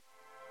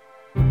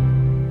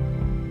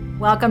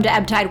Welcome to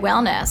Ebb Tide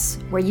Wellness,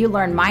 where you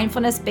learn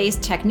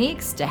mindfulness-based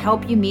techniques to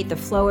help you meet the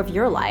flow of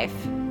your life.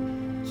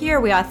 Here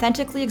we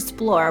authentically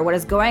explore what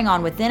is going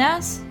on within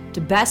us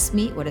to best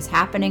meet what is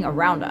happening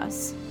around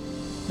us.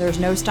 There's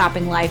no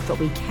stopping life, but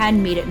we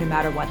can meet it no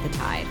matter what the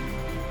tide.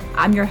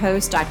 I'm your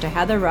host, Dr.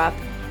 Heather Rupp,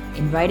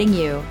 inviting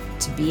you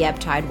to be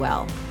Ebb Tide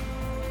Well.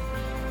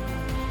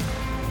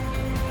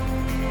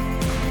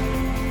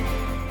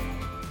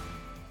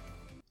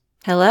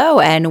 Hello,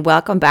 and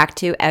welcome back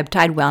to Ebb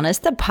Tide Wellness,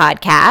 the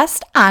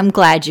podcast. I'm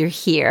glad you're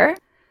here.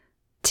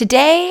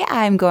 Today,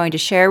 I'm going to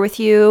share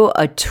with you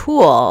a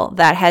tool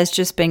that has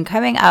just been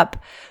coming up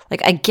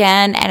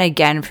again and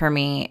again for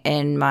me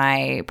in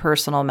my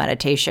personal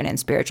meditation and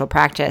spiritual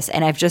practice.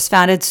 And I've just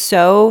found it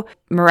so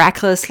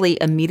miraculously,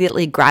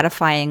 immediately,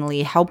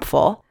 gratifyingly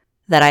helpful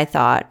that I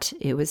thought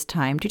it was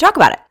time to talk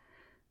about it.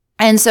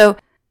 And so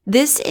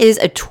this is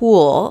a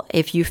tool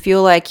if you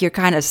feel like you're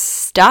kind of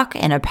stuck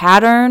in a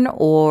pattern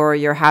or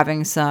you're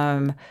having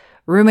some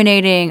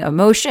ruminating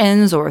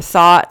emotions or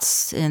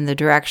thoughts in the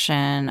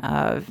direction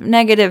of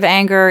negative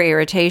anger,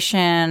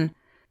 irritation,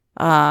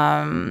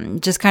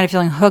 just kind of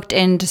feeling hooked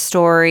into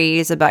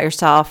stories about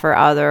yourself or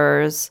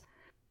others,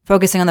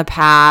 focusing on the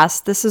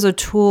past. This is a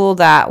tool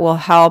that will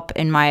help,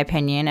 in my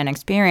opinion and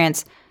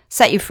experience,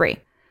 set you free,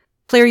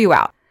 clear you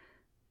out.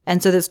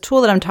 And so this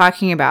tool that I'm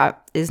talking about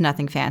is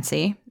nothing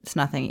fancy. It's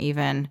nothing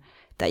even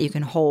that you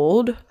can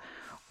hold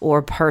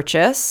or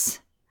purchase,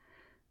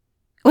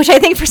 which I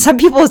think for some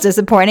people is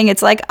disappointing.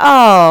 It's like,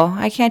 oh,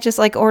 I can't just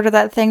order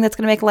that thing that's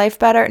going to make life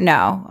better.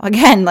 No,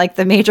 again,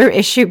 the major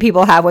issue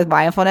people have with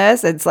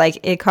mindfulness, it's like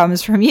it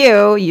comes from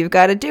you. You've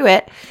got to do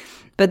it.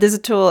 But this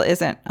tool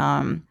isn't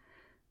as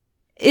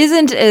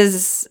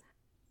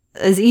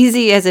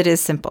easy as it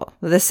is simple.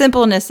 The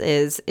simpleness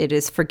is it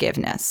is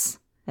forgiveness.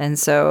 And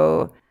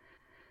so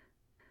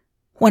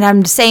when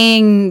I'm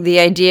saying the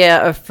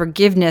idea of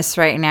forgiveness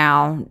right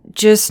now,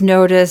 just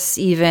notice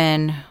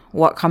even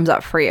what comes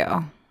up for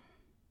you.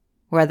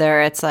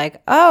 Whether it's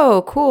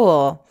oh,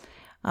 cool.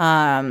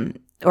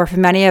 Or for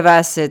many of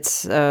us,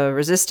 it's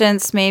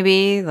resistance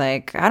maybe. I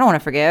don't want to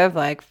forgive.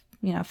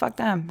 Fuck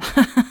them.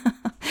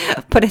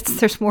 But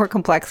there's more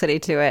complexity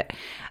to it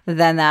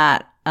than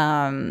that.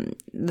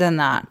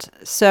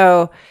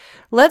 So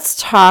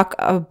let's talk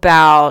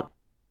about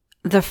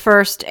the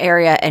first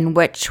area in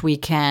which we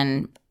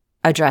can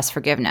address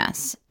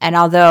forgiveness. And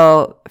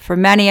although for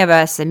many of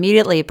us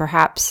immediately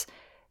perhaps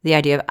the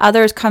idea of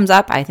others comes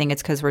up, I think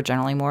it's because we're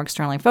generally more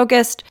externally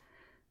focused.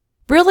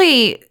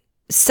 Really,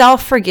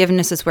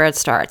 self-forgiveness is where it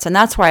starts. And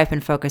that's why I've been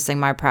focusing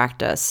my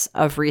practice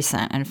of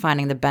recent and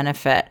finding the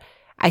benefit.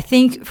 I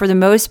think for the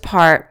most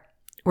part,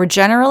 we're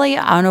generally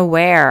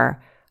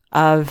unaware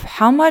of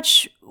how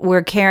much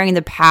we're carrying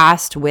the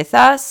past with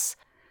us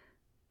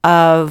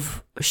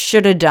of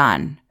should have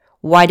done.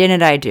 Why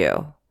didn't I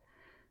do?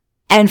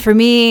 And for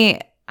me,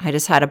 I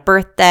just had a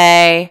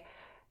birthday.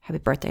 Happy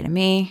birthday to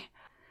me.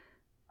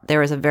 There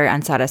was a very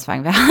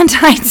unsatisfying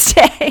Valentine's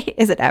Day.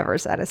 Is it ever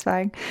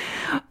satisfying?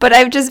 But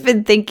I've just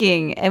been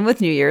thinking, and with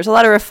New Year's, a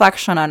lot of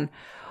reflection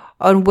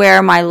on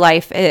where my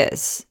life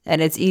is. And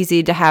it's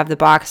easy to have the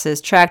boxes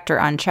checked or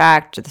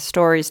unchecked, the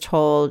stories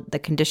told, the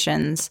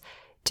conditions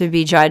to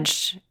be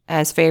judged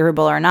as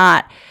favorable or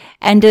not.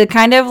 And to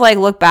kind of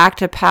look back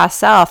to past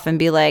self and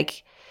be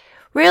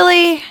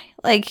really?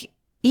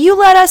 You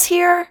let us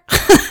here?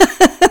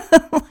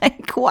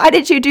 Why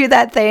did you do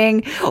that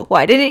thing?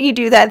 Why didn't you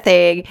do that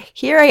thing?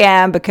 Here I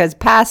am because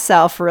past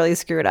self really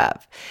screwed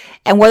up.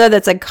 And whether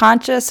that's a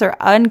conscious or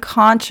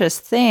unconscious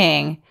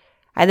thing,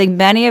 I think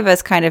many of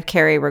us kind of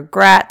carry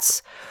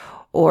regrets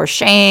or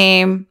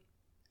shame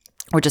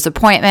or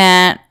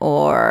disappointment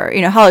or,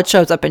 how it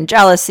shows up in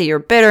jealousy or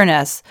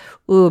bitterness.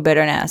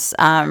 Bitterness.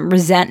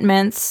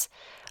 Resentments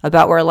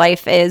about where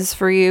life is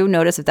for you.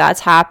 Notice if that's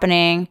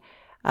happening.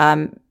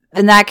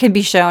 And that can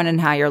be shown in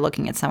how you're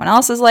looking at someone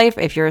else's life.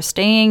 If you're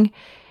staying,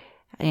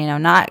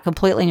 not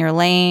completely in your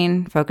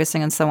lane,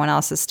 focusing on someone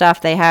else's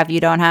stuff they have, you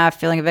don't have,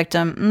 feeling a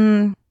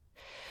victim,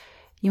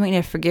 you might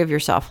need to forgive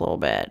yourself a little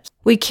bit.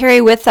 We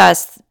carry with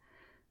us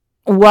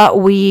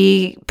what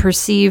we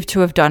perceive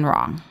to have done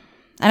wrong.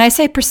 And I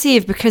say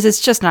perceive because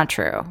it's just not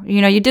true.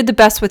 You did the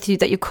best with you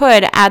that you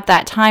could at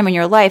that time in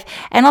your life.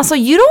 And also,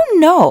 you don't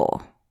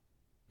know.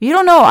 You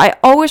don't know. I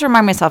always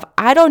remind myself,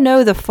 I don't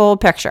know the full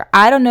picture.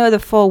 I don't know the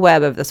full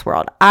web of this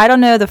world. I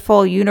don't know the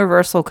full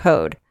universal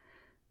code.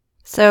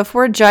 So if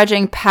we're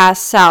judging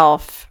past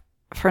self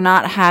for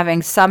not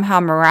having somehow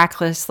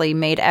miraculously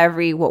made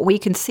every what we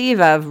conceive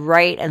of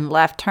right and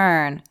left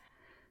turn,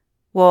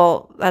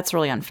 well, that's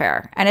really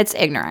unfair. And it's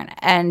ignorant.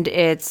 And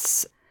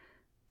it's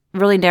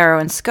really narrow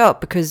in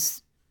scope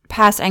because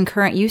past and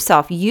current you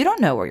self, you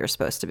don't know where you're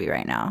supposed to be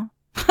right now.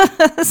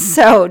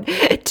 So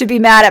to be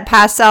mad at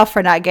past self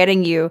for not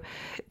getting you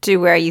to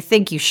where you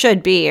think you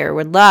should be or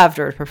would love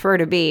or prefer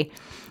to be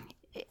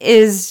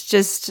is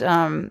just,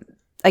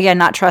 again,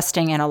 not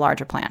trusting in a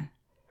larger plan.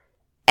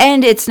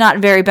 And it's not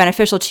very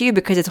beneficial to you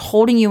because it's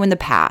holding you in the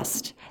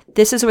past.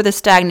 This is where the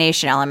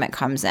stagnation element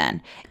comes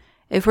in.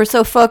 If we're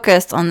so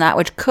focused on that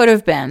which could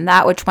have been,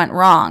 that which went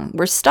wrong,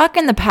 we're stuck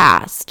in the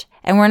past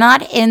and we're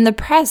not in the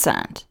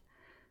present.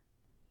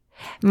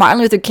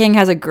 Martin Luther King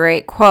has a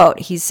great quote.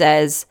 He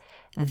says,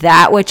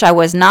 "That which I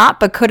was not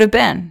but could have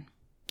been,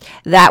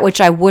 that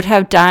which I would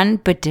have done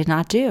but did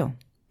not do.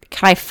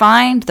 Can I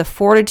find the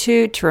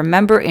fortitude to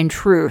remember in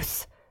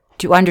truth,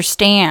 to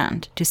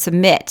understand, to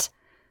submit,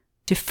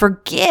 to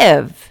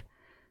forgive,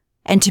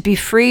 and to be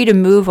free to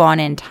move on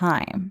in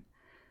time?"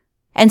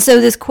 And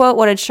so this quote,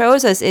 what it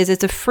shows us is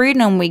it's a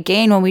freedom we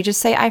gain when we just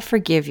say, "I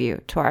forgive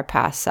you," to our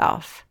past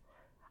self.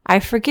 I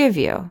forgive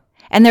you.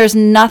 And there's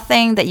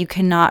nothing that you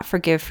cannot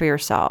forgive for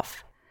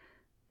yourself.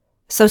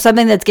 So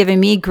something that's given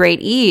me great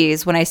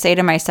ease when I say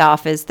to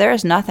myself is, there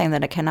is nothing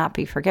that it cannot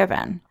be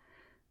forgiven.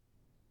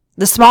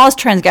 The smallest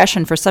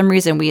transgression, for some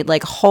reason, we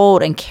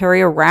hold and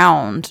carry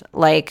around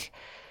our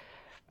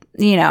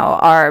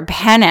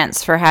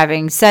penance for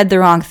having said the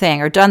wrong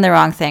thing or done the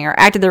wrong thing or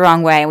acted the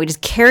wrong way. And we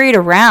just carry it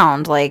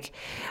around like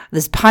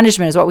this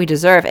punishment is what we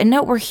deserve. And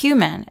no, we're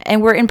human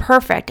and we're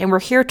imperfect and we're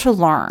here to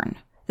learn.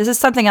 This is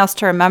something else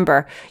to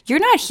remember. You're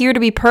not here to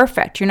be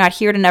perfect. You're not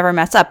here to never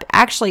mess up.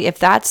 Actually, if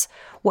that's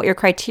what your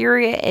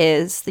criteria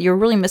is, you're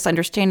really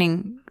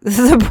misunderstanding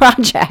the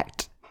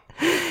project.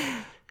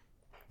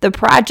 The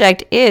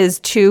project is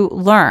to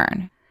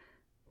learn.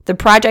 The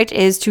project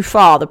is to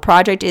fall. The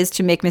project is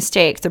to make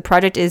mistakes. The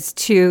project is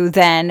to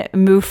then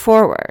move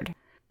forward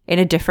in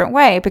a different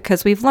way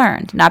because we've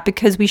learned. Not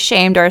because we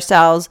shamed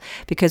ourselves,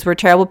 because we're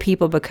terrible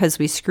people, because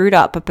we screwed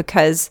up, but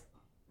because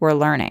we're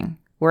learning.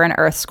 We're in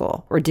Earth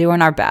School. We're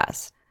doing our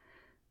best.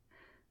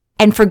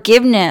 And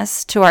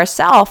forgiveness to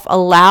ourselves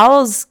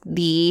allows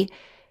the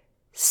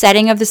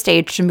setting of the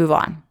stage to move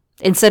on.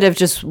 Instead of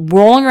just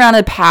rolling around in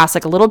the past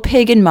like a little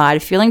pig in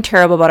mud, feeling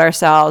terrible about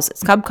ourselves,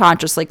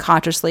 subconsciously,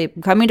 consciously,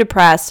 becoming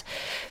depressed,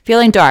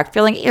 feeling dark,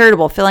 feeling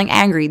irritable, feeling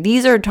angry.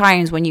 These are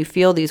times when you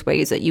feel these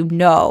ways that you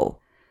know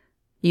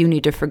you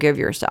need to forgive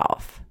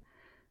yourself.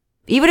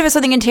 Even if it's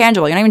something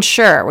intangible, you're not even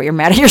sure what you're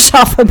mad at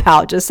yourself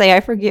about, just say,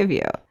 "I forgive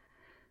you."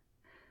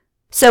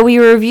 So we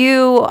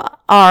review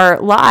our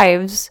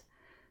lives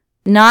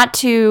not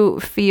to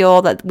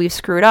feel that we've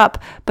screwed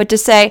up, but to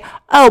say,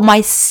 oh,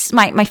 my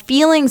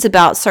feelings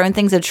about certain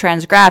things that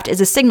transgressed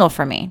is a signal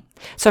for me.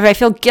 So if I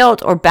feel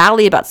guilt or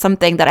badly about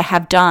something that I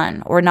have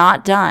done or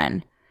not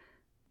done,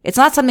 it's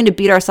not something to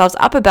beat ourselves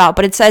up about,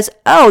 but it says,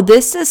 oh,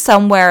 this is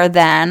somewhere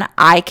then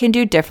I can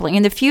do differently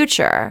in the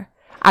future.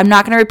 I'm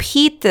not going to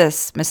repeat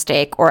this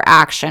mistake or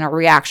action or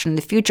reaction in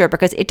the future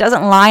because it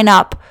doesn't line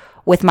up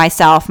with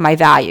myself, my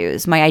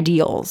values, my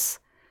ideals,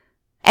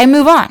 and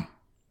move on.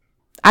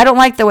 I don't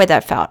like the way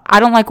that felt. I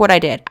don't like what I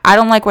did. I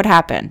don't like what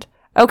happened.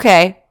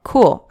 Okay,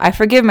 cool. I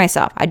forgive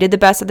myself. I did the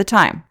best at the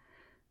time.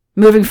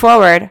 Moving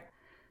forward,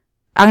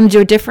 I'm going to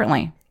do it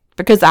differently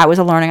because that was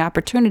a learning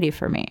opportunity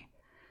for me.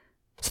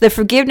 So the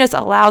forgiveness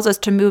allows us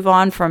to move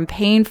on from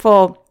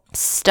painful,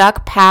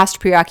 stuck past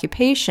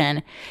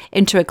preoccupation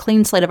into a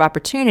clean slate of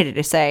opportunity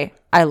to say,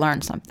 I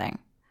learned something.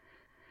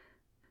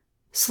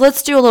 So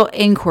let's do a little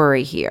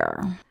inquiry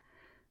here.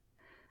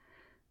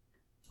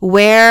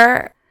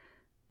 Where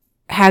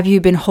have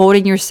you been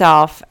holding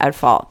yourself at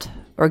fault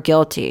or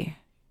guilty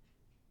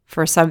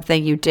for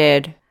something you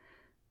did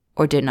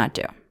or did not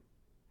do?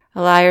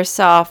 Allow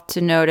yourself to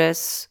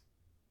notice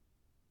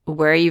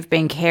where you've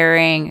been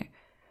carrying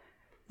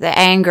the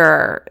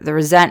anger, the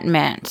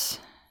resentment,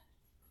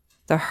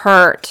 the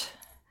hurt,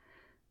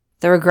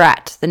 the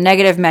regret, the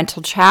negative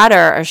mental chatter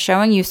are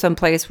showing you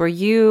someplace where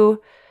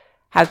you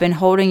have been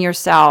holding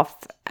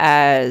yourself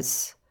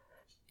as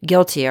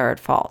guilty or at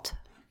fault.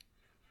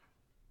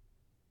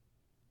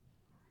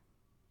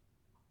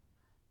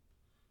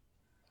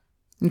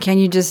 And can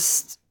you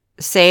just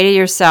say to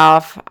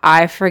yourself,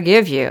 I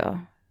forgive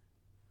you?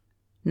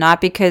 Not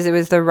because it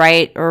was the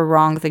right or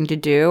wrong thing to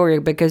do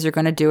or because you're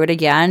going to do it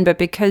again, but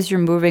because you're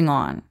moving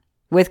on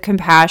with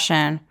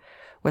compassion,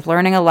 with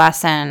learning a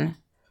lesson,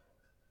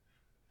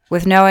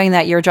 with knowing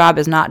that your job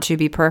is not to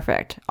be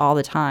perfect all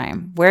the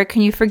time. Where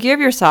can you forgive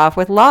yourself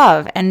with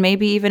love and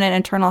maybe even an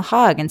internal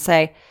hug and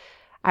say,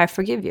 I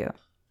forgive you?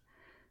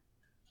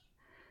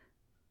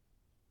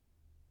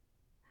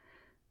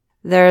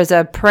 There's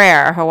a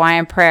prayer, a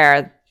Hawaiian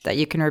prayer, that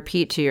you can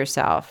repeat to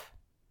yourself.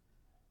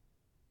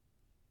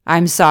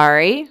 I'm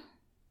sorry.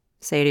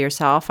 Say to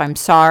yourself, I'm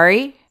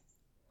sorry.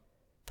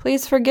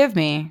 Please forgive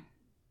me.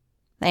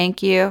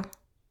 Thank you.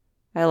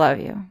 I love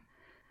you.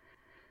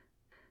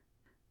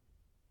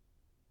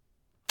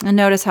 And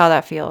notice how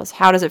that feels.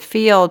 How does it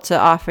feel to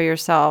offer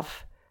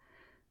yourself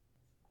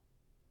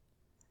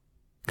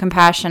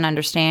compassion,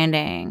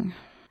 understanding,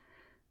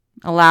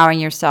 allowing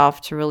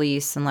yourself to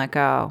release and let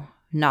go?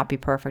 Not be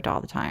perfect all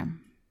the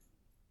time.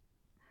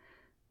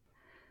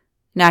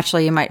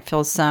 Naturally, you might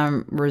feel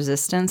some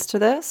resistance to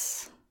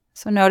this.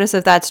 So notice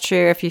if that's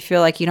true, if you feel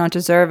like you don't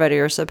deserve it or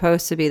you're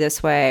supposed to be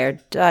this way or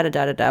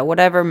da-da-da-da-da,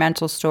 whatever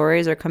mental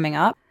stories are coming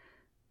up.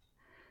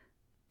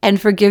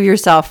 And forgive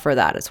yourself for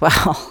that as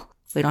well.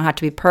 We don't have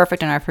to be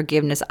perfect in our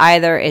forgiveness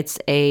either. It's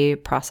a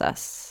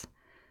process.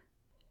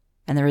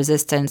 And the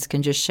resistance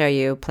can just show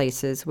you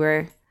places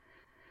where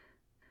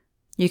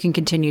you can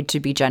continue to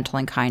be gentle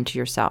and kind to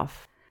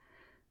yourself.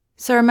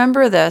 So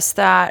remember this,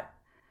 that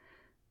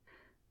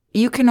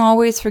you can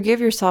always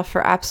forgive yourself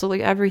for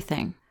absolutely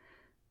everything.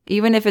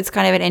 Even if it's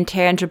kind of an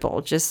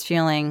intangible, just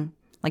feeling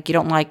like you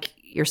don't like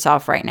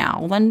yourself right now.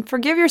 Well, then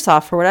forgive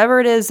yourself for whatever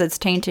it is that's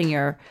tainting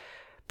your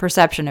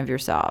perception of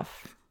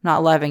yourself,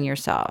 not loving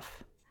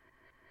yourself.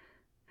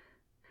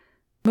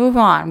 Move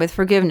on with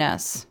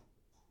forgiveness,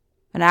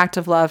 an act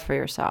of love for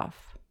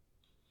yourself.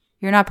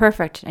 You're not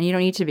perfect, and you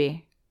don't need to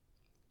be.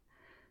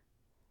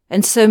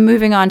 And so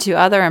moving on to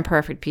other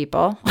imperfect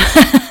people,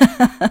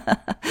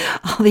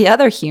 all the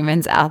other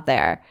humans out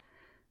there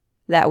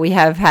that we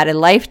have had a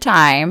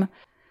lifetime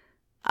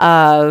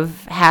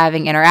of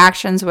having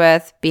interactions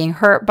with, being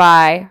hurt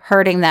by,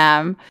 hurting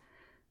them,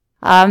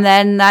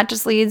 then that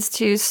just leads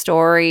to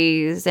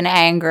stories and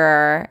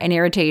anger and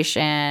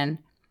irritation.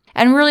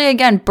 And really,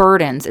 again,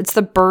 burdens. It's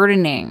the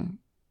burdening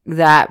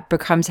that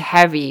becomes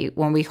heavy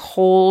when we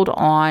hold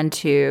on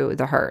to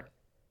the hurt.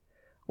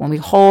 When we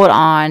hold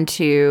on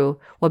to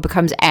what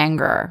becomes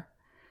anger.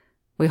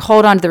 We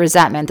hold on to the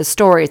resentment, the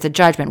stories, the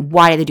judgment.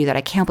 Why did they do that?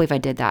 I can't believe I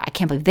did that. I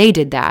can't believe they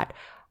did that.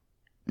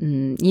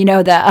 You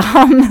know,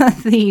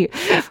 the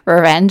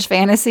revenge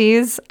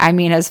fantasies. I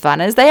mean, as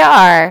fun as they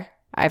are,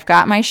 I've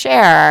got my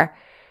share.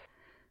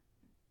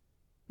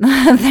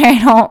 They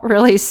don't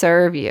really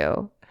serve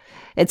you.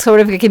 It's sort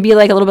of, it can be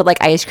like a little bit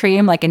like ice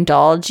cream, like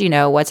indulge, you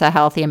know, what's a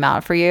healthy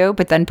amount for you,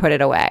 but then put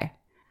it away.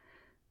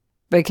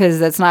 Because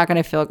that's not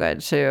going to feel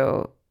good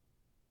to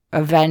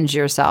avenge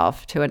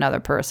yourself to another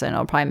person.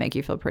 It'll probably make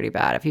you feel pretty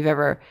bad. If you've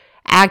ever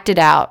acted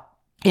out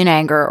in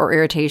anger or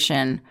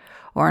irritation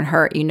or in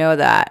hurt, you know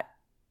that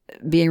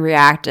being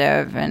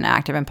reactive and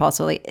active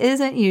impulsively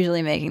isn't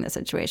usually making the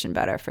situation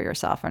better for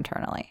yourself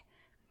internally.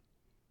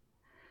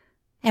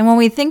 And when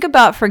we think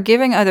about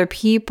forgiving other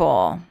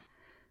people,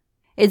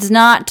 it's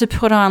not to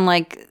put on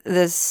like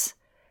this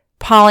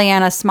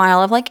Pollyanna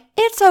smile of like,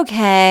 it's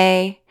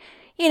okay.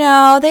 You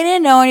know, they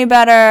didn't know any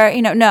better.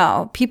 You know,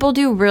 no, people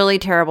do really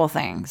terrible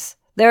things.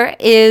 There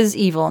is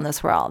evil in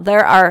this world.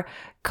 There are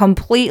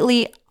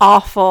completely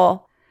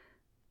awful,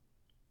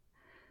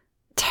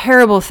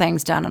 terrible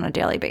things done on a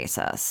daily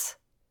basis.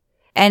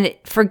 And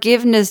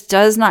forgiveness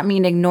does not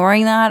mean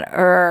ignoring that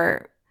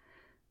or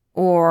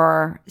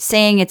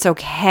saying it's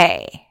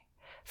okay.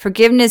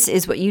 Forgiveness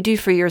is what you do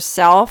for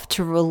yourself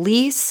to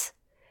release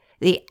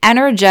the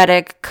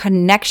energetic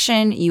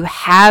connection you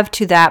have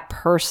to that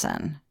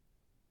person.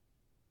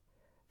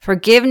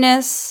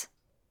 Forgiveness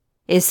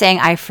is saying,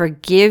 I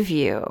forgive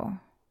you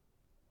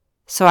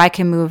so I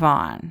can move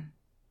on.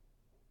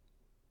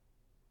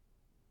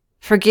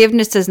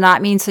 Forgiveness does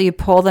not mean so you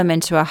pull them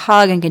into a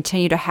hug and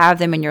continue to have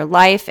them in your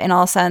life in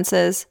all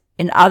senses.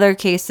 In other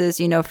cases,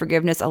 you know,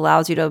 forgiveness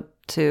allows you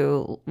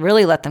to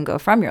really let them go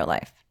from your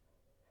life.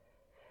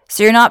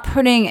 So you're not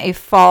putting a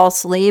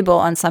false label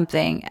on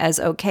something as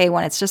okay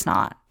when it's just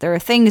not. There are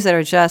things that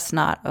are just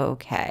not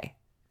okay,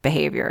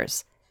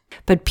 behaviors.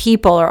 But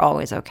people are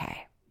always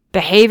okay.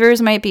 Behaviors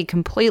might be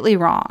completely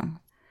wrong,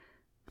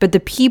 but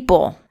the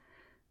people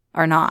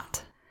are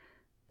not.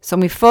 So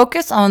when we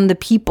focus on the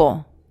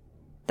people,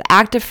 the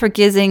act of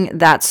forgiving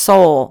that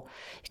soul,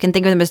 you can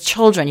think of them as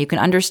children. You can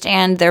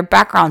understand their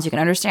backgrounds. You can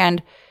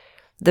understand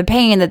the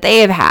pain that they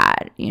have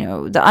had. You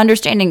know, the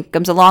understanding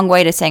comes a long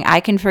way to saying, I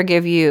can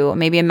forgive you.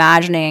 Maybe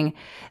imagining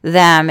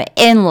them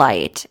in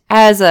light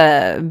as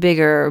a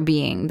bigger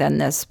being than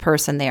this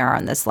person they are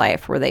in this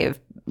life, where they've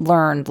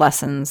learned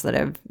lessons that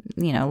have,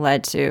 you know,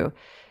 led to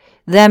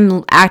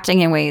them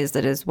acting in ways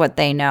that is what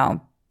they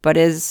know, but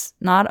is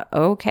not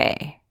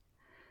okay.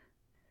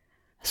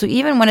 So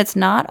even when it's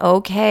not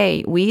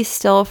okay, we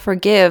still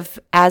forgive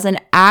as an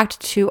act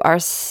to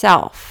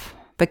ourselves,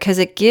 because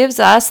it gives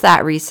us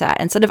that reset.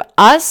 Instead of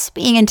us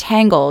being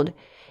entangled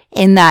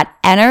in that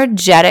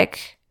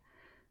energetic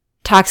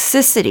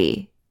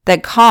toxicity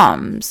that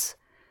comes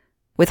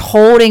with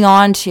holding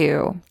on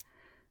to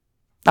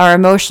our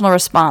emotional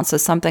response to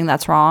something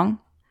that's wrong,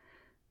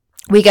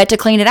 we get to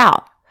clean it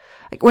out.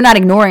 Like, we're not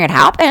ignoring it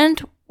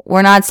happened.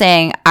 We're not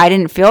saying, I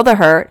didn't feel the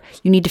hurt.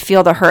 You need to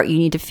feel the hurt. You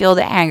need to feel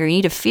the anger. You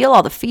need to feel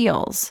all the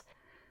feels.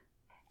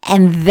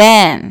 And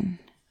then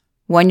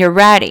when you're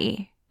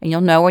ready, and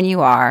you'll know when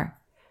you are,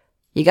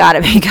 you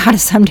gotta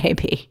someday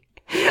be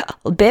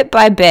bit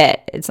by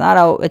bit. It's not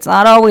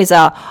always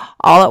a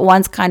all at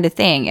once kind of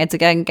thing. It's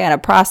again a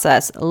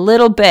process. A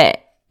little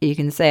bit, you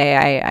can say,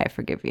 I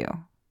forgive you,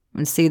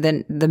 and see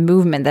the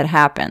movement that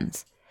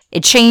happens.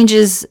 It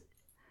changes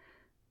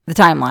the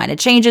timeline. It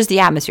changes the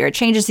atmosphere. It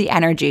changes the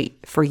energy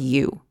for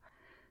you.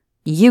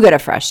 You get a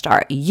fresh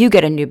start. You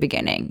get a new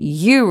beginning.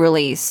 You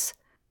release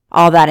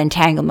all that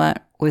entanglement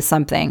with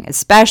something,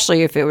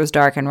 especially if it was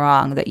dark and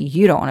wrong, that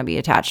you don't want to be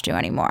attached to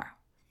anymore.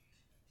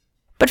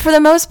 But for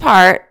the most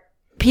part,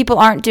 people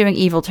aren't doing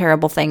evil,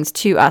 terrible things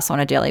to us on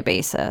a daily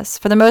basis.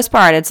 For the most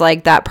part, it's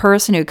like that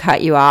person who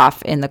cut you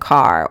off in the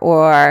car,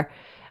 or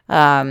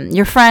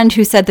your friend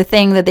who said the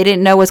thing that they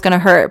didn't know was going to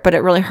hurt, but it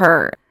really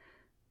hurt.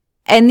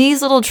 And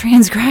these little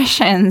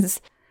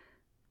transgressions,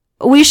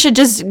 we should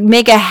just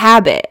make a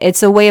habit.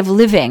 It's a way of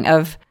living,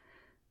 of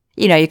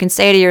You can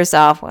say to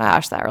yourself,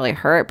 gosh, that really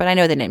hurt, but I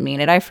know they didn't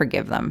mean it. I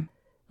forgive them.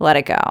 Let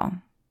it go.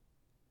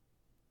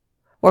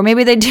 Or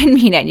maybe they did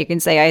mean it. You can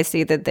say, I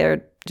see that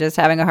they're just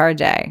having a hard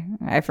day.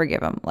 I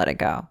forgive them. Let it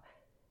go.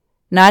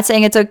 Not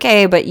saying it's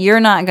okay, but you're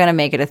not going to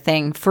make it a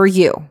thing for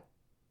you.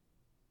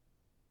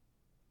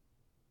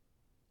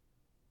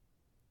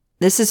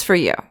 This is for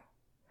you.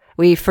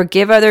 We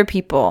forgive other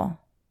people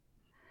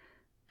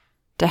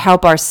to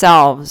help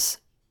ourselves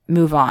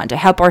move on, to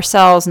help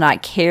ourselves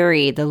not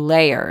carry the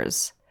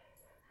layers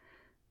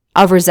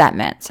of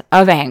resentment,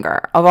 of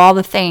anger, of all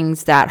the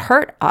things that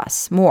hurt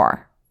us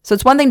more. So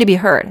it's one thing to be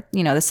hurt.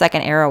 The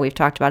second arrow we've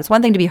talked about. It's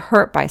one thing to be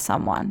hurt by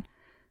someone.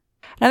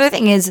 Another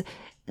thing is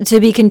to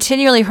be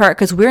continually hurt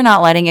because we're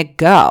not letting it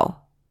go.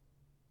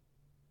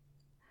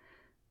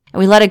 And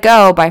we let it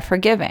go by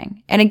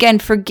forgiving. And again,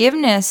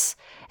 forgiveness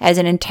as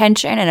an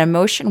intention and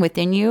emotion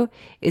within you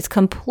is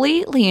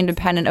completely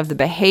independent of the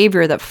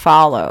behavior that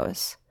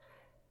follows.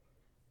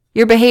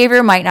 Your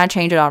behavior might not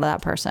change at all to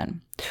that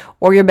person.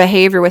 Or your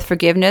behavior with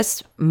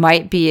forgiveness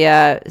might be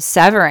a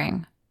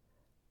severing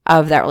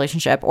of that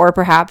relationship. Or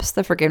perhaps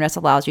the forgiveness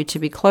allows you to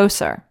be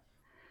closer.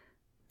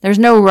 There's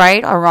no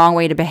right or wrong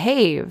way to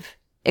behave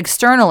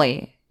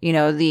externally.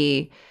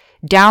 The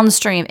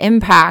downstream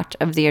impact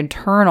of the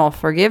internal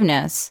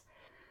forgiveness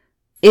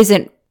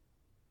isn't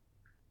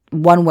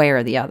one way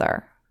or the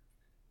other.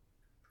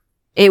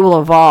 It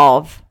will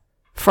evolve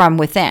from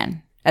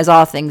within, as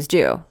all things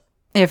do.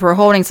 If we're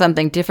holding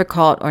something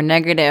difficult or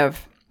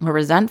negative or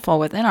resentful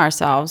within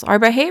ourselves, our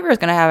behavior is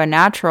going to have a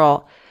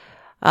natural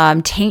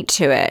taint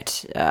to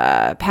it,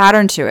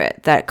 pattern to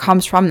it that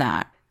comes from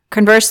that.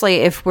 Conversely,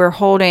 if we're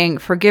holding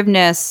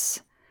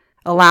forgiveness,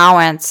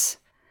 allowance,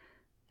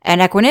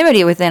 and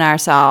equanimity within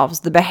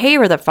ourselves, the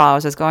behavior that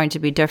follows is going to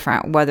be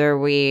different, whether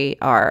we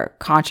are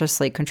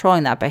consciously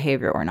controlling that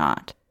behavior or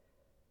not.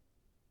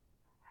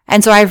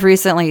 And so I've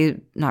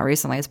not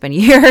recently, it's been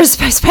years,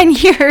 but I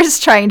spent years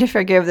trying to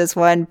forgive this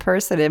one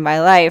person in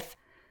my life.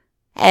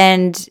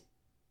 And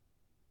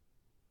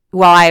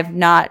while I've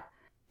not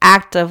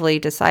actively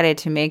decided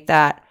to make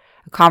that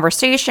a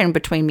conversation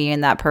between me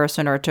and that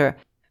person, or to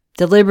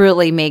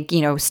deliberately make,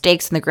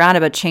 stakes in the ground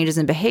about changes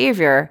in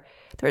behavior,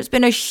 there's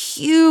been a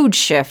huge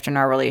shift in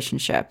our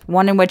relationship.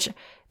 One in which,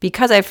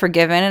 because I've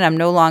forgiven and I'm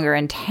no longer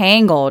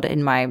entangled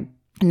in my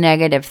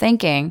negative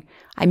thinking,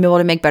 I'm able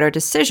to make better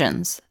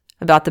decisions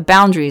about the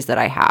boundaries that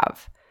I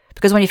have.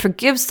 Because when you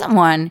forgive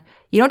someone,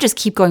 you don't just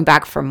keep going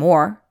back for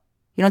more.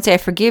 You don't say, I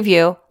forgive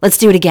you, let's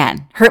do it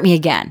again, hurt me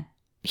again.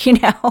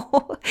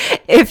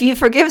 If you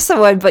forgive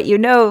someone, but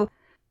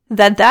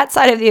that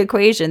side of the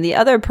equation, the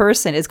other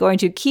person is going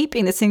to keep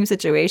in the same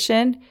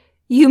situation,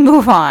 you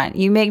move on.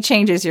 You make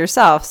changes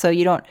yourself so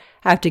you don't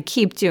have to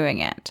keep doing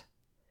it.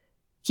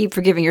 Keep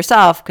forgiving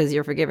yourself because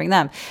you're forgiving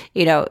them.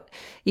 You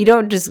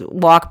don't just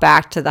walk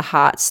back to the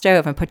hot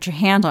stove and put your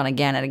hand on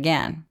again and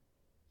again.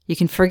 You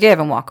can forgive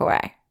and walk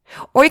away.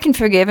 Or you can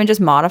forgive and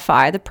just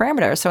modify the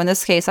parameters. So in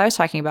this case I was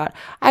talking about,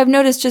 I've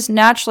noticed just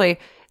naturally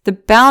the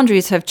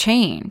boundaries have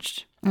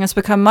changed. And it's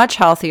become much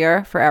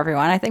healthier for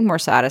everyone. I think more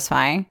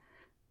satisfying.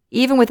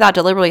 Even without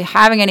deliberately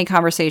having any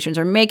conversations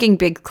or making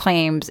big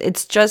claims,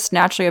 it's just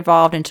naturally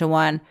evolved into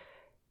one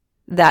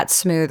that's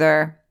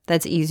smoother,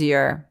 that's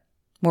easier,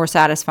 more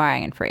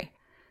satisfying and free.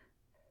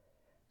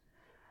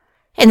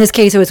 In this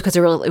case, it was because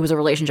it was a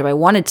relationship I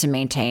wanted to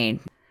maintain.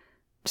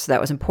 So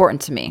that was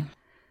important to me.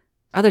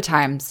 Other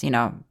times,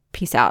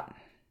 peace out.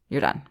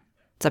 You're done.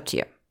 It's up to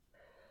you.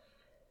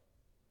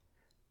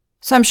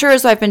 So I'm sure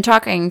as I've been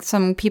talking,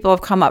 some people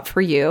have come up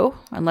for you.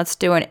 And let's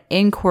do an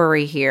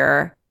inquiry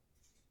here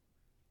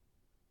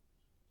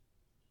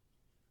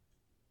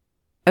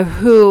of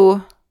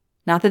who,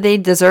 not that they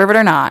deserve it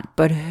or not,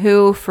 but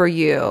who for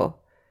you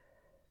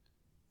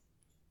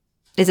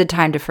is it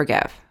time to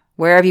forgive?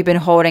 Where have you been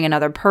holding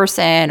another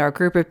person or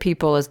group of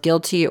people as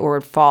guilty or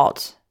at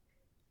fault?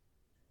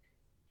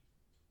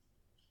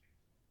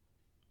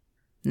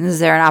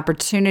 Is there an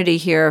opportunity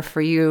here for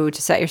you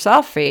to set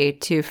yourself free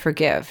to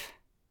forgive?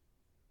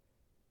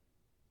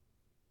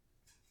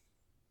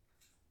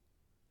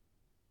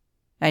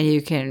 And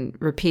you can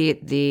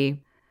repeat the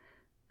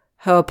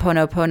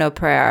Ho'oponopono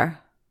prayer.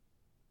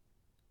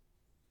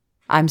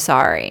 I'm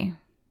sorry.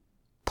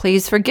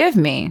 Please forgive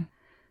me.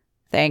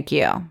 Thank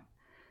you.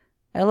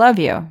 I love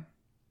you.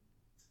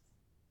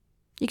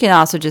 You can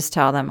also just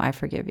tell them, I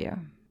forgive you.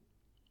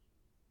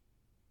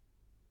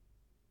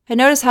 And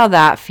notice how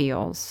that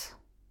feels.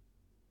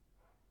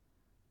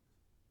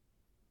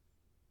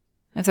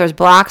 If there's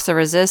blocks or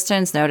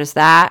resistance, notice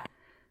that.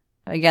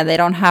 Again, they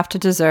don't have to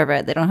deserve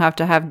it. They don't have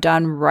to have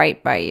done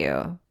right by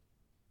you.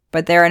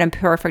 But they're an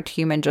imperfect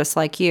human just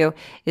like you.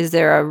 Is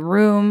there a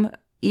room,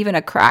 even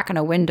a crack in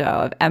a window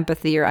of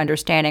empathy or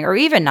understanding, or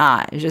even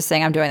not, just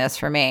saying, I'm doing this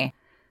for me,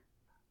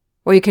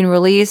 where you can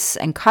release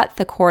and cut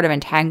the cord of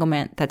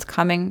entanglement that's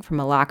coming from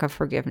a lack of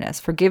forgiveness?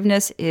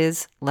 Forgiveness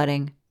is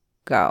letting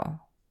go.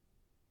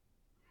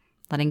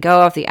 Letting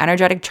go of the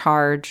energetic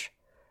charge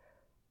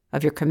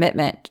of your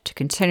commitment to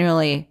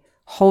continually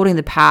holding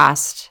the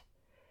past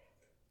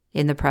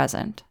in the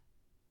present.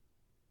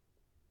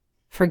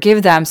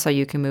 Forgive them so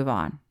you can move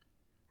on.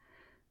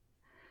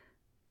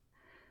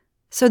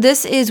 So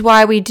this is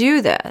why we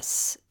do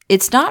this.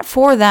 It's not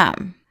for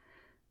them.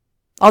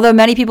 Although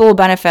many people will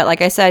benefit,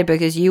 like I said,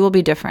 because you will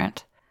be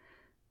different.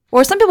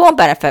 Or some people won't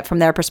benefit from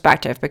their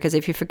perspective, because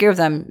if you forgive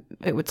them,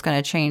 it's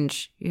going to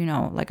change,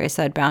 like I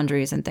said,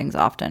 boundaries and things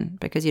often,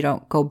 because you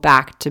don't go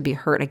back to be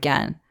hurt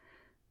again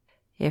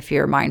if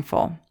you're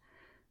mindful.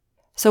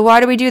 So why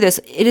do we do this?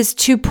 It is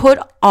to put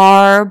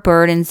our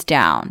burdens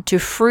down, to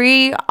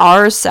free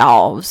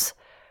ourselves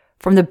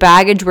from the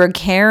baggage we're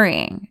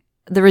carrying,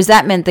 the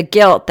resentment, the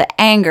guilt,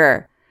 the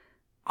anger,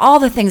 all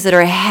the things that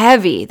are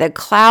heavy, that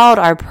cloud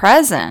our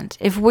present.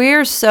 If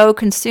we're so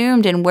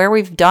consumed in where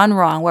we've done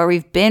wrong, where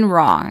we've been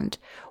wronged,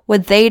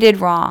 what they did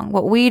wrong,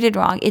 what we did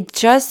wrong, it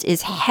just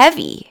is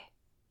heavy.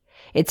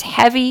 It's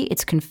heavy,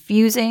 it's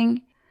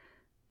confusing,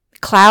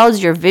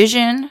 clouds your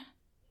vision,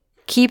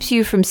 keeps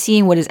you from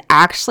seeing what is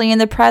actually in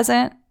the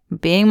present.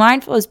 Being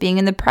mindful is being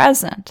in the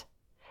present.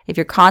 If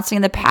you're constantly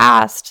in the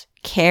past,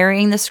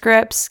 carrying the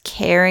scripts,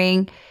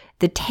 carrying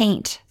the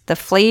taint, the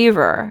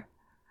flavor,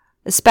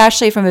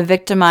 especially from a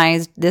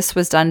victimized, this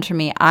was done to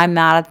me, I'm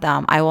mad at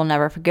them, I will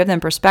never forgive them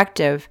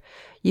perspective,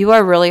 you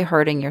are really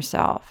hurting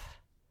yourself.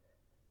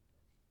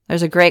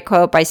 There's a great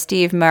quote by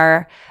Steve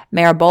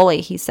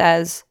Maraboli. He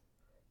says,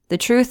 "The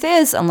truth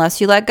is,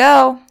 unless you let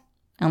go,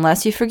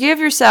 unless you forgive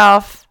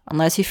yourself,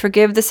 unless you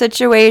forgive the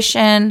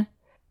situation,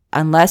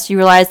 unless you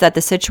realize that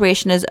the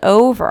situation is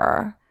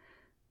over,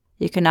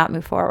 you cannot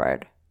move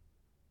forward."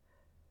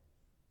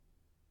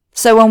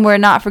 So when we're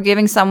not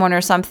forgiving someone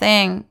or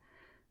something,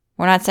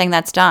 we're not saying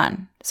that's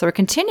done. So we're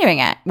continuing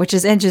it, which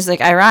is just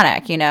like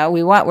ironic.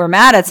 We're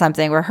mad at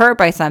something, we're hurt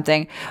by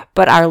something,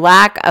 but our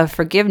lack of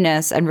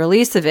forgiveness and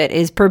release of it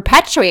is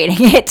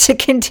perpetuating it to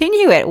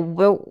continue it.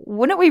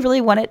 Wouldn't we really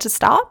want it to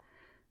stop?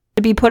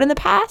 To be put in the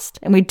past?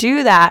 And we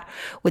do that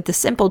with the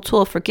simple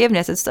tool of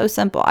forgiveness. It's so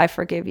simple. I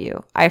forgive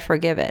you. I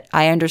forgive it.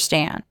 I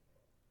understand.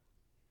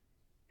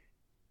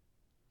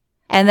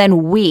 And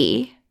then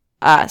we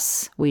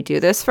do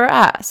this for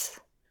us,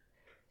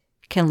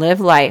 can live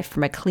life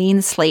from a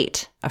clean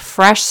slate, a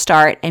fresh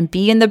start, and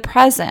be in the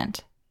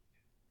present.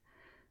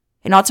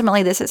 And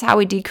ultimately, this is how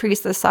we decrease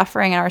the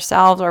suffering in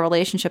ourselves, our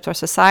relationships, our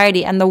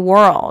society, and the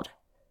world.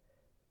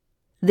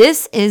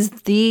 This is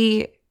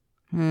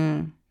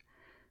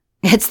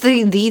it's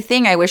the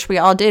thing I wish we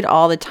all did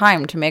all the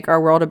time to make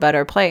our world a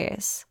better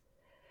place.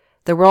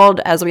 The world,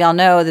 as we all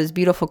know, those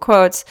beautiful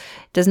quotes,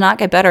 does not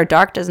get better.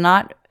 Dark does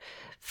not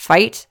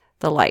fight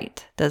the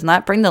light, does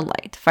not bring the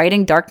light.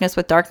 Fighting darkness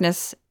with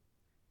darkness,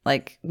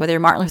 like whether you're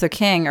Martin Luther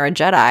King or a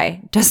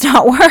Jedi, does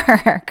not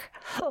work.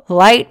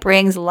 Light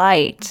brings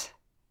light.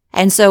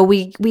 And so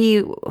we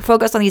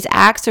focus on these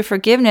acts of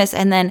forgiveness,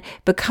 and then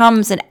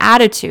becomes an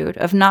attitude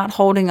of not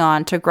holding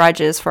on to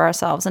grudges for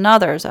ourselves and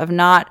others, of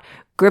not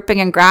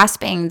gripping and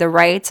grasping the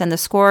rights and the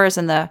scores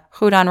and the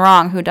who done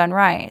wrong, who done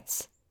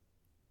rights.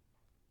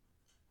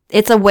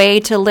 It's a way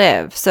to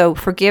live. So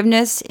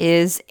forgiveness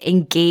is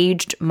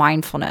engaged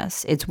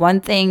mindfulness. It's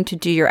one thing to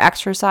do your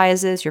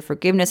exercises, your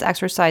forgiveness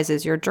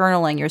exercises, your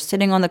journaling, your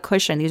sitting on the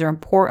cushion. These are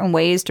important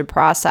ways to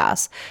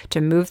process, to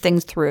move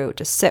things through,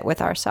 to sit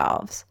with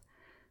ourselves.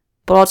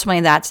 But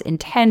ultimately, that's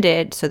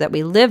intended so that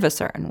we live a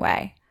certain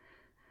way.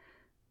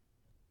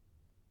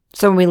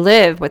 So when we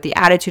live with the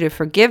attitude of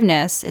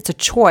forgiveness, it's a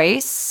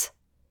choice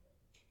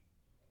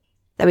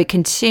that we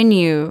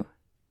continue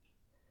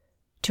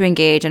to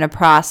engage in a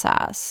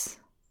process.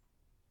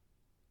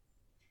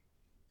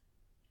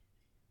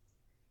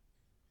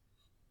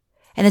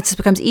 And it just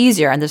becomes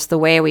easier, and this is the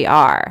way we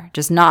are,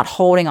 just not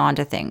holding on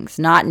to things,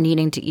 not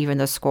needing to even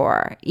the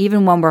score,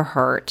 even when we're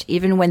hurt,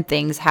 even when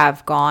things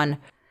have gone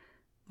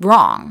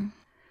wrong.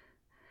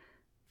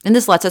 And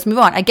this lets us move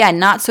on. Again,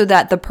 not so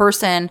that the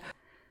person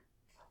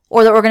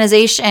or the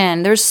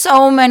organization, there's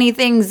so many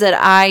things that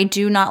I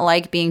do not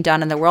like being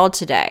done in the world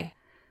today.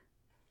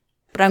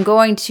 But I'm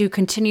going to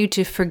continue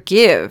to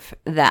forgive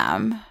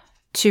them,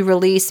 to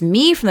release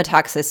me from the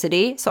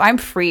toxicity, so I'm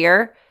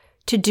freer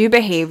to do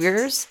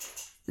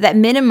behaviors that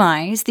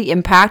minimize the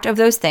impact of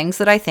those things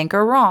that I think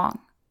are wrong.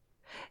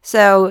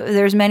 So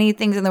there's many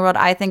things in the world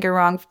I think are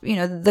wrong.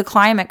 The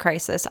climate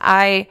crisis.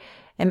 I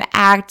am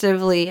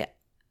actively,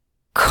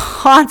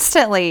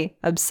 constantly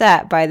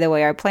upset by the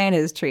way our planet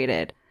is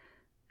treated.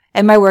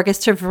 And my work is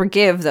to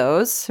forgive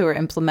those who are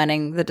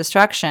implementing the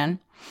destruction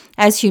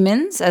as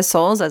humans, as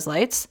souls, as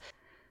lights.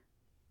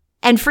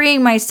 And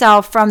freeing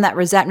myself from that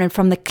resentment,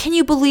 from the, can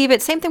you believe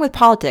it? Same thing with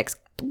politics.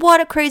 What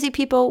a crazy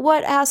people,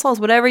 what assholes,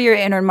 whatever your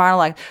inner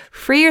monologue.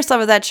 Free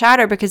yourself of that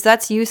chatter, because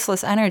that's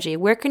useless energy.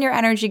 Where can your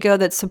energy go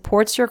that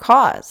supports your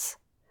cause?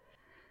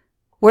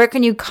 Where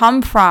can you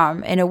come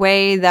from in a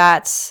way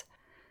that's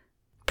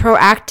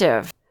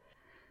proactive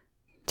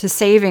to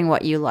saving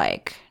what you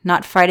like,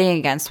 not fighting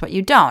against what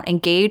you don't?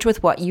 Engage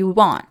with what you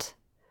want.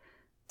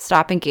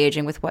 Stop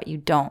engaging with what you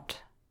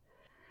don't.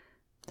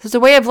 This is a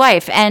way of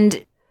life.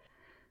 And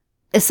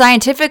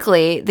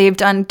scientifically, they've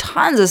done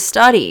tons of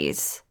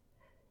studies.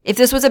 If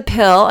this was a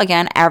pill,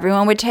 again,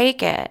 everyone would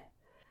take it.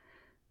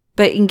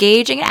 But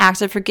engaging in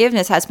acts of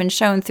forgiveness has been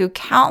shown through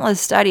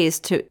countless studies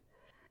to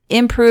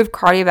improve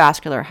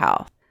cardiovascular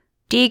health,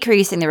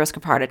 decreasing the risk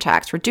of heart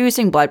attacks,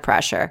 reducing blood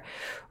pressure,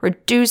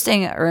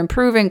 reducing or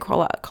improving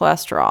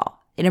cholesterol.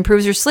 It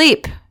improves your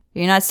sleep.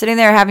 You're not sitting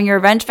there having your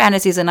revenge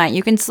fantasies at night.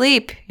 You can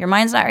sleep. Your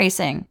mind's not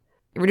racing.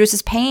 It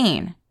reduces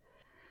pain.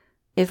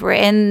 If we're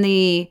in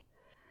the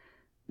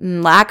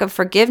lack of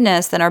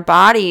forgiveness, then our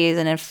body is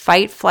in a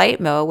fight-flight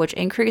mode, which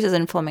increases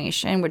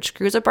inflammation, which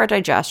screws up our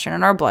digestion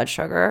and our blood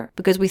sugar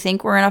because we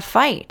think we're in a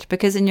fight.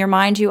 Because in your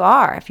mind you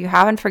are. If you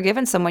haven't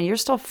forgiven someone, you're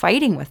still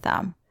fighting with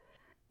them.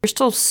 You're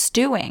still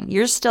stewing.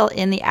 You're still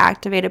in the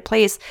activated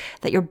place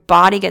that your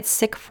body gets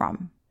sick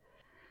from,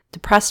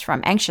 depressed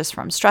from, anxious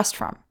from, stressed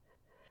from.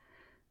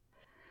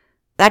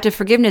 That of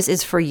forgiveness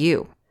is for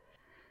you.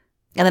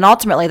 And then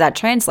ultimately that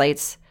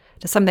translates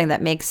to something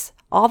that makes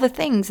all the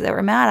things that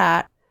we're mad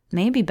at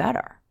maybe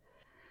better.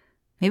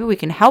 Maybe we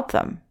can help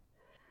them.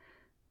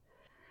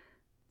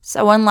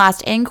 So one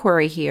last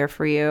inquiry here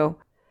for you.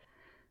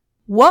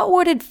 What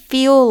would it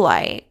feel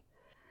like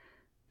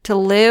to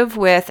live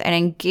with and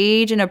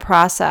engage in a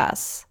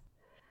process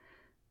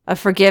of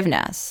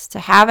forgiveness, to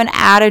have an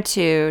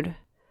attitude,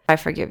 I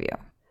forgive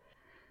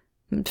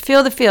you?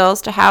 Feel the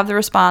feels, to have the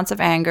response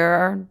of anger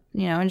or,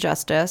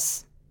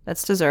 injustice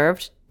that's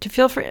deserved. To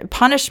feel for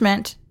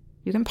punishment,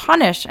 you can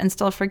punish and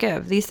still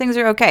forgive. These things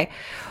are okay.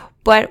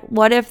 But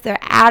what if their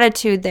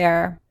attitude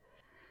there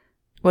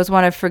was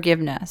one of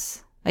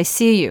forgiveness? I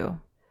see you.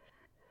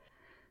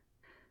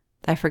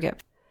 I forgive.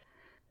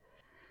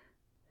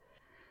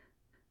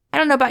 I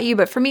don't know about you,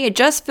 but for me, it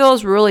just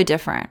feels really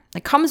different.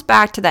 It comes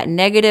back to that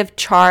negative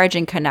charge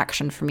and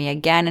connection for me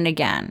again and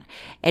again.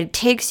 It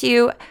takes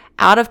you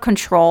out of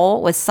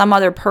control with some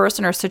other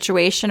person or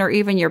situation, or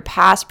even your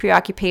past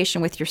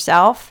preoccupation with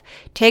yourself,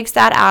 takes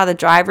that out of the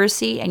driver's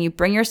seat, and you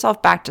bring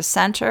yourself back to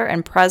center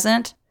and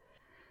present,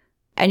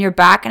 and you're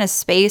back in a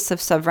space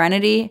of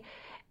sovereignty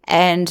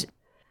and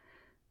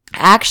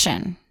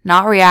action,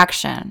 not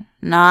reaction,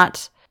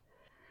 not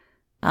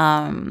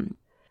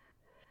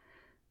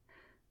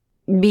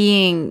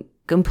being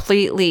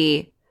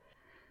completely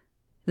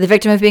the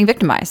victim of being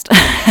victimized.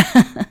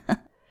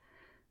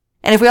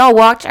 And if we all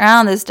walked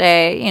around this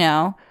day,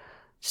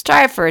 just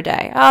try it for a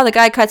day. Oh, the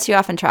guy cuts you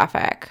off in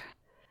traffic.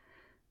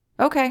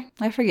 Okay,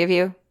 I forgive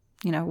you.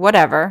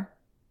 Whatever.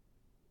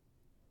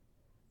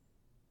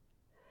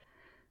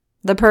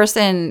 The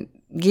person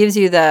gives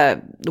you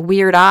the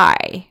weird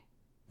eye,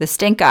 the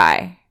stink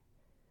eye,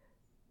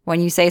 when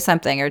you say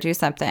something or do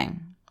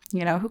something.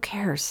 Who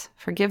cares?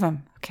 Forgive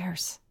them. Who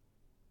cares?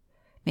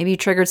 Maybe you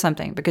triggered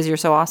something because you're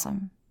so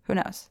awesome. Who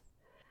knows?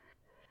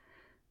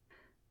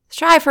 Let's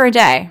try it for a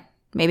day.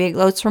 Maybe it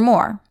gloats for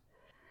more.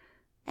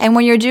 And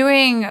when you're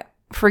doing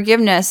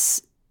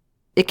forgiveness,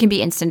 it can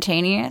be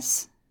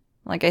instantaneous.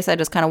 Like I said,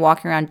 just kind of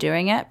walking around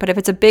doing it. But if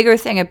it's a bigger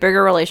thing, a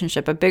bigger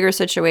relationship, a bigger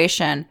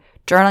situation,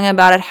 journaling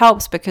about it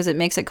helps because it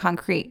makes it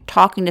concrete.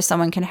 Talking to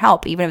someone can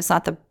help, even if it's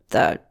not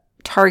the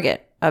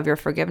target of your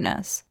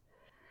forgiveness.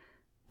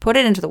 Put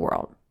it into the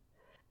world.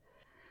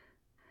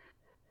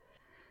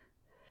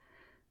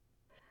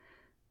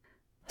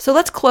 So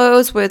let's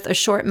close with a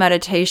short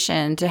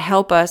meditation to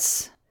help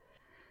us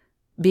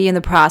be in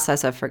the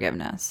process of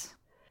forgiveness.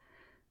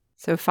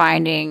 So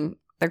finding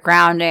the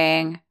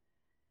grounding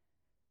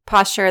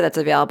posture that's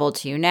available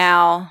to you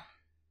now,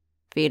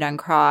 feet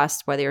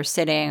uncrossed, whether you're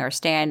sitting or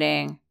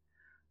standing,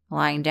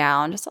 lying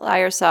down, just allow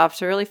yourself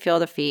to really feel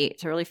the feet,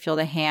 to really feel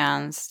the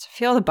hands, to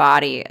feel the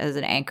body as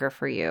an anchor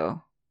for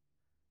you.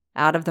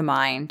 Out of the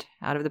mind,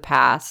 out of the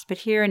past, but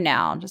here and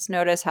now. Just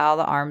notice how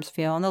the arms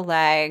feel and the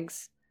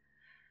legs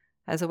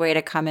as a way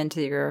to come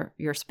into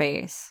your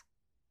space.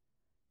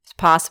 It's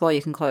possible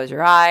you can close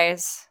your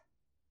eyes.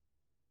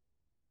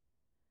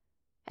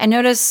 And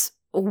notice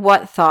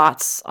what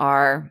thoughts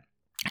are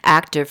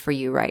active for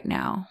you right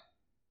now.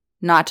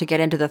 Not to get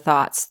into the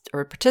thoughts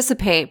or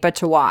participate, but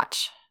to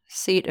watch.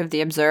 Seat of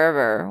the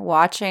observer,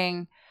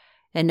 watching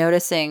and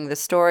noticing the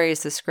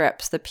stories, the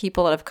scripts, the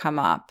people that have come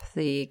up,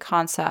 the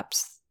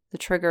concepts, the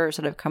triggers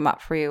that have come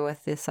up for you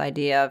with this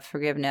idea of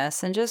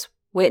forgiveness, and just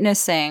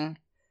witnessing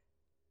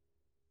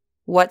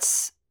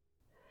what's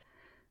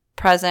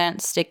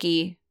present,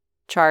 sticky,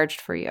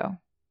 charged for you.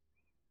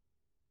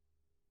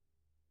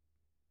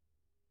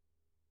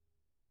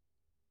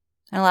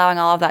 And allowing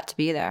all of that to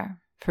be there.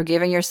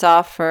 Forgiving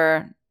yourself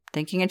for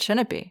thinking it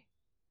shouldn't be.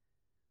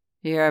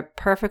 You're a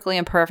perfectly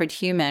imperfect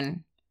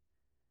human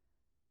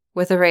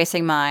with a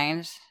racing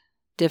mind,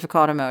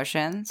 difficult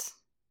emotions,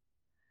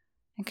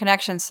 and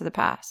connections to the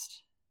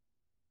past.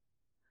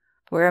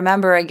 But we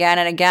remember again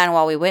and again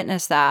while we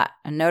witness that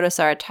and notice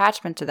our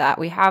attachment to that,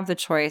 we have the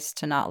choice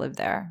to not live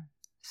there.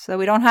 So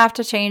we don't have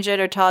to change it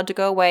or tell it to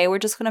go away. We're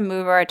just going to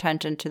move our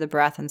attention to the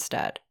breath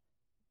instead.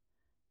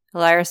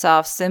 Allow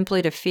yourself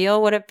simply to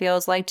feel what it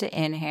feels like to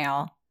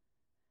inhale,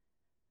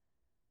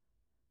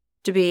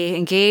 to be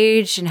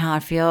engaged in how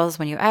it feels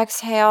when you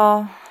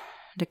exhale,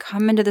 to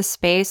come into the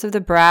space of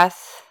the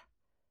breath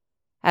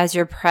as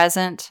your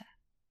present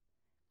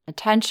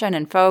attention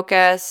and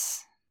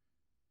focus,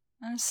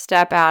 and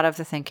step out of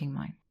the thinking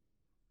mind.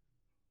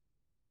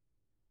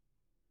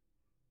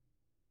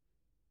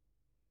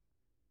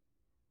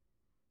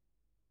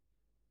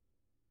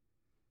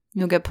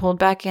 You'll get pulled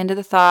back into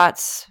the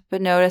thoughts,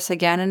 but notice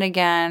again and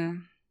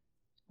again,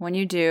 when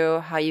you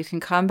do, how you can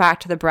come back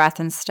to the breath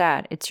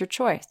instead. It's your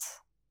choice.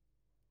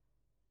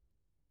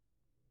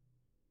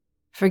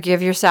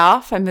 Forgive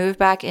yourself and move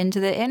back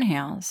into the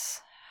inhales.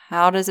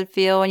 How does it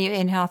feel when you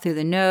inhale through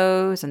the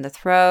nose and the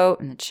throat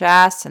and the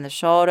chest and the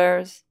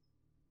shoulders?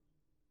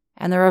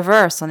 And the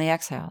reverse on the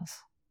exhales.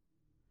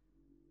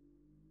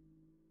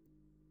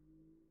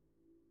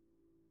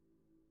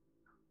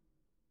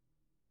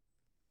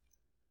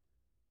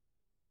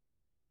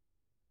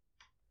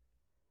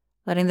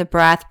 Letting the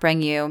breath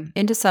bring you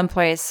into some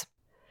place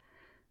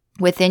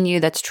within you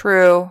that's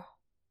true,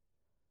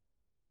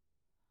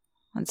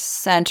 that's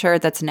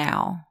centered, that's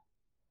now.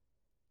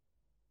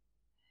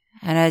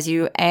 And as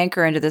you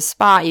anchor into this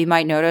spot, you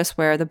might notice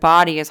where the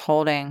body is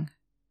holding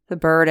the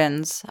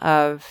burdens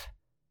of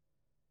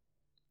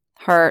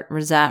hurt,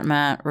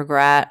 resentment,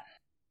 regret,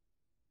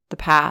 the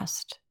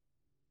past,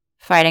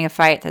 fighting a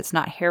fight that's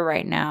not here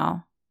right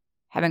now,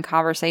 having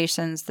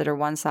conversations that are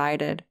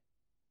one-sided.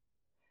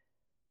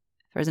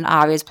 If there's an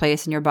obvious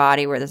place in your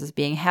body where this is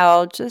being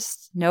held,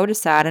 just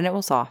notice that and it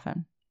will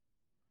soften.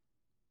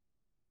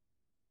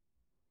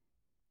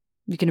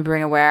 You can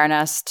bring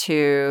awareness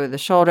to the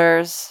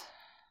shoulders,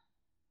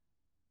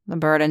 the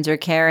burdens you're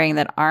carrying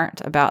that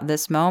aren't about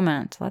this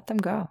moment. Let them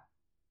go.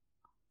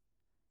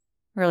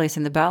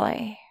 Releasing the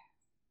belly.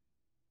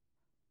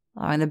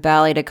 Allowing the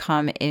belly to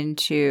come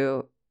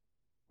into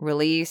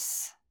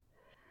release,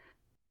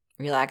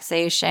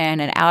 relaxation,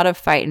 and out of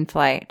fight and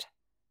flight.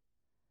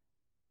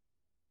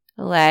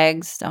 The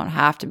legs don't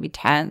have to be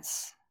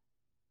tense.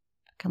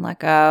 You can let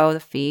go, the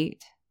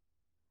feet,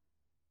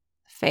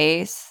 the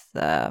face,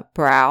 the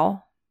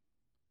brow,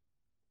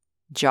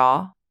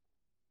 jaw.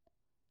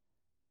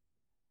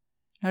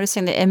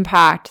 Noticing the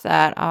impact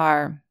that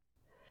our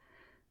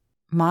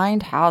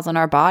mind has on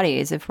our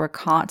bodies if we're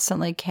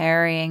constantly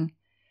carrying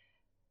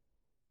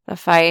the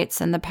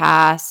fights in the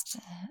past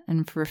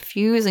and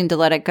refusing to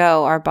let it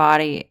go. Our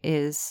body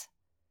is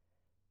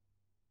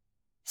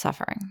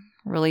suffering.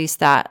 Release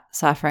that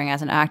suffering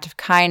as an act of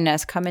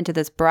kindness. Come into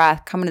this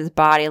breath, come into this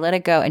body, let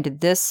it go into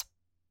this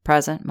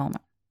present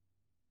moment.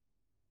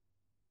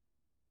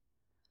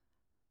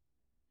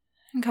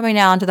 And coming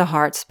now into the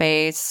heart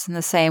space in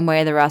the same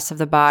way the rest of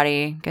the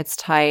body gets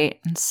tight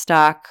and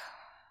stuck.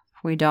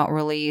 If we don't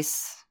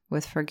release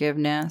with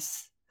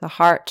forgiveness, the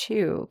heart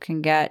too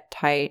can get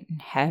tight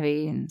and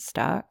heavy and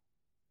stuck.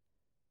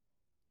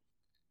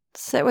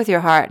 Sit with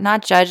your heart,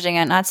 not judging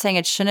it, not saying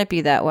it shouldn't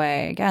be that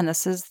way. Again,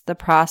 this is the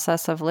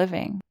process of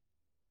living,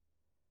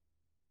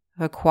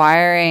 of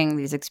acquiring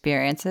these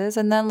experiences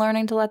and then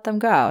learning to let them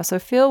go. So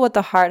feel what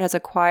the heart has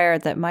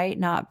acquired that might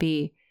not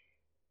be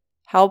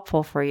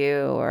helpful for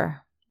you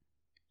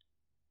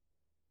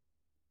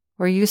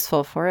or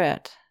useful for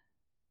it.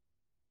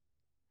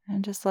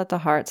 And just let the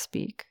heart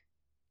speak.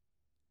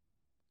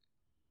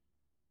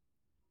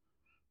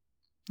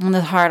 And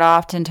the heart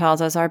often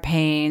tells us our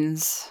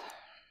pains.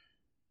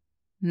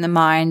 And the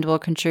mind will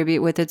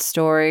contribute with its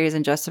stories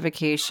and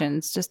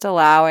justifications, just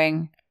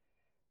allowing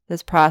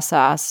this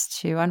process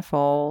to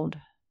unfold.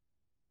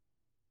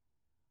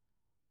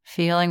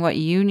 Feeling what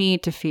you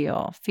need to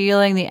feel,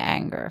 feeling the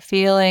anger,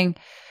 feeling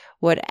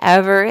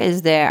whatever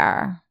is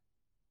there.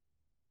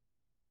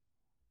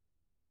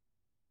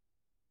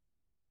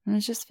 And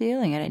it's just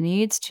feeling it. It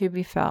needs to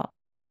be felt.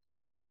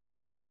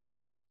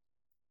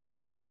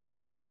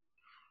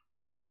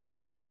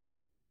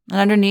 And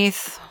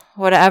underneath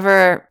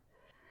whatever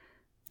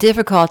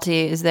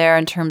difficulty is there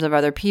in terms of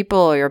other people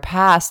or your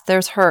past,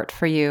 there's hurt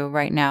for you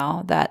right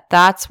now.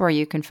 That's where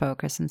you can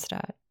focus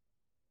instead.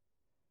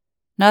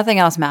 Nothing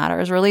else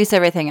matters. Release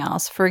everything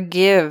else.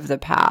 Forgive the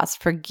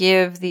past.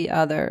 Forgive the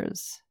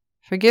others.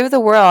 Forgive the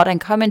world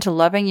and come into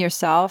loving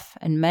yourself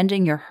and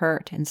mending your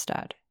hurt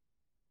instead.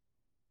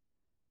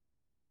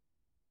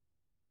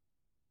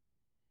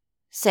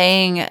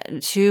 Saying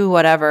to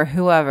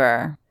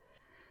whoever,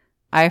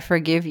 I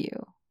forgive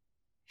you.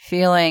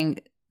 Feeling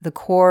the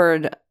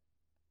cord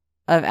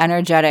of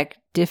energetic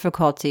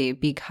difficulty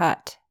be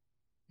cut,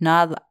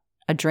 not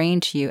a drain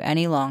to you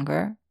any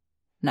longer,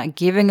 not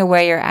giving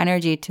away your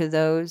energy to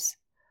those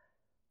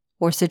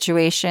or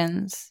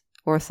situations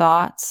or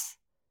thoughts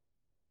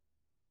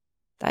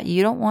that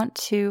you don't want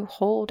to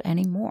hold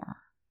anymore.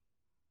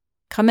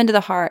 Come into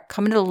the heart,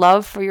 come into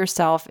love for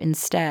yourself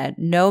instead.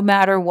 No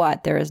matter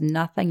what, there is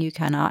nothing you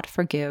cannot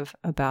forgive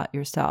about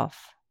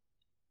yourself.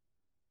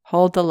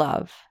 Hold the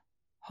love,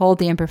 hold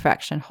the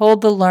imperfection,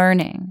 hold the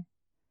learning.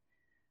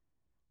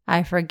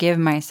 I forgive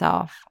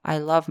myself. I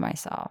love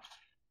myself.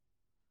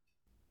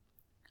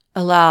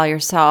 Allow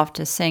yourself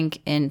to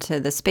sink into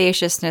the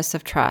spaciousness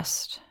of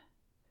trust,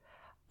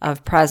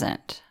 of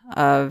present,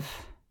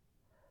 of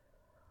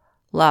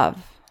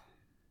love,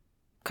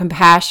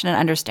 compassion and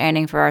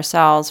understanding for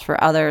ourselves,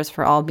 for others,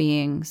 for all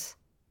beings,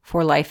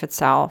 for life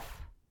itself,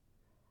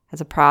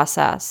 as a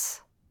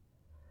process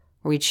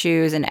where we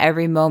choose in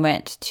every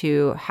moment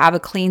to have a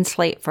clean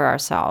slate for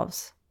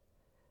ourselves,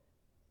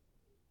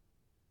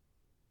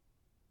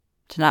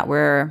 to not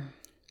wear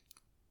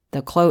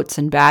the coats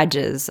and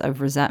badges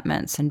of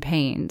resentments and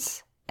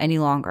pains any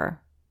longer.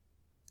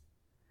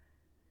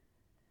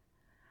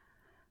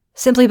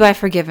 Simply by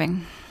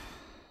forgiving.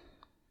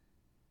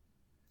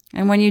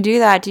 And when you do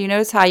that, do you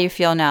notice how you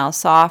feel now?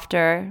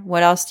 Softer?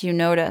 What else do you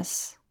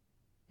notice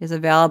is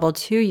available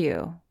to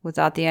you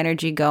without the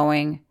energy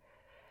going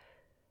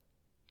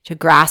to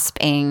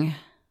grasping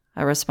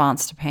a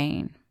response to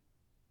pain?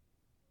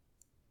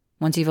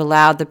 Once you've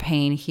allowed the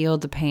pain,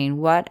 healed the pain,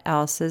 what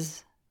else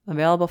is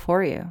available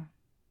for you?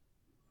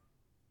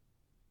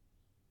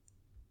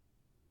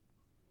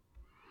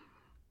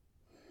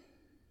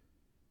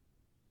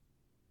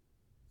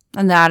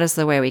 And that is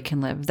the way we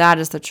can live. That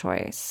is the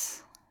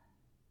choice.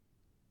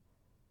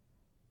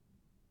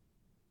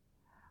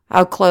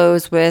 I'll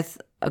close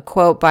with a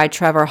quote by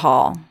Trevor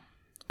Hall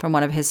from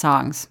one of his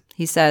songs.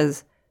 He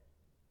says,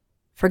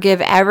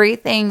 "Forgive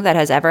everything that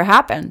has ever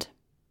happened.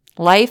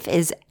 Life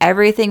is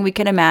everything we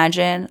can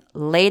imagine,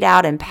 laid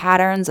out in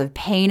patterns of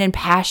pain and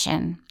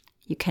passion.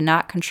 You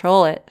cannot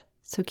control it,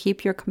 so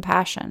keep your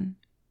compassion.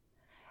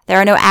 There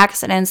are no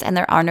accidents and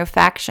there are no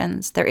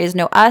factions. There is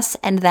no us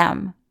and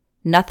them.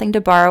 Nothing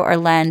to borrow or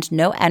lend,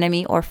 no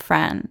enemy or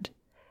friend.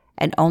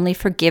 And only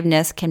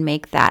forgiveness can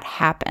make that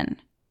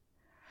happen.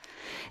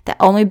 The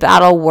only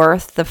battle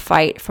worth the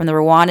fight, from the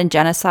Rwandan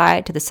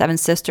Genocide to the Seven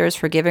Sisters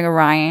forgiving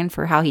Orion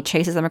for how he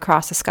chases them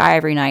across the sky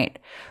every night.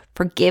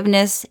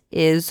 Forgiveness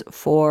is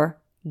for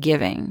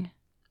giving.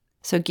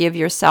 So give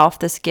yourself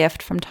this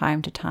gift from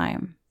time to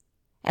time.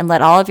 And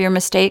let all of your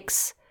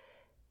mistakes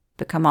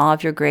become all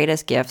of your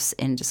greatest gifts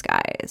in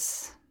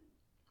disguise."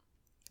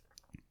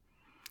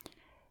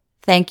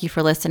 Thank you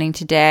for listening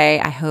today.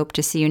 I hope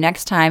to see you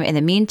next time. In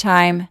the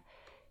meantime,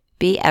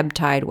 be ebb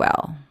tide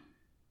well.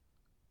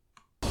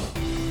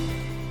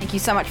 Thank you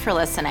so much for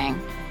listening.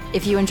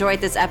 If you enjoyed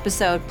this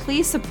episode,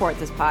 please support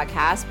this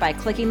podcast by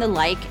clicking the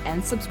like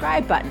and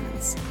subscribe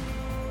buttons.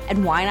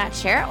 And why not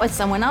share it with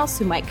someone else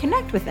who might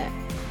connect with it?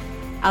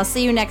 I'll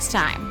see you next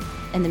time.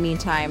 In the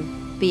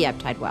meantime, be ebb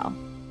tide well.